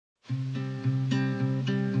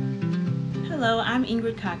Hello, I'm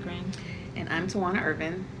Ingrid Cochran. And I'm Tawana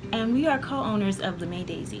Irvin. And we are co-owners of LeMai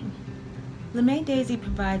Daisy. LeMai Daisy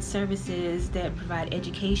provides services that provide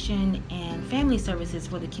education and family services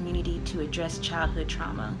for the community to address childhood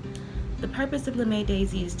trauma. The purpose of LeMai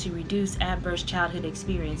Daisy is to reduce adverse childhood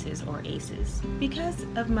experiences, or ACEs. Because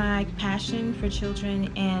of my passion for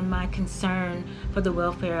children and my concern for the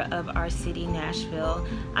welfare of our city, Nashville,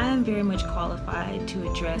 I am very much qualified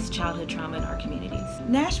to address childhood trauma in our communities.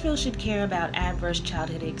 Nashville should care about adverse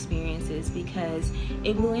childhood experiences because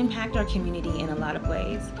it will impact our community in a lot of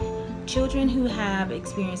ways. Children who have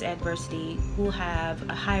experienced adversity will have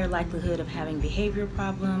a higher likelihood of having behavioral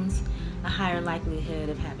problems, a higher likelihood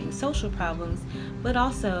of having social problems, but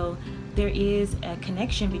also there is a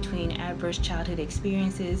connection between adverse childhood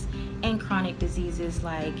experiences and chronic diseases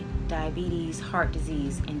like diabetes, heart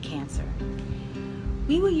disease, and cancer.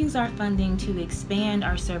 We will use our funding to expand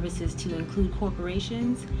our services to include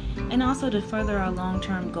corporations and also to further our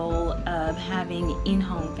long-term goal of having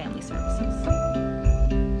in-home family services.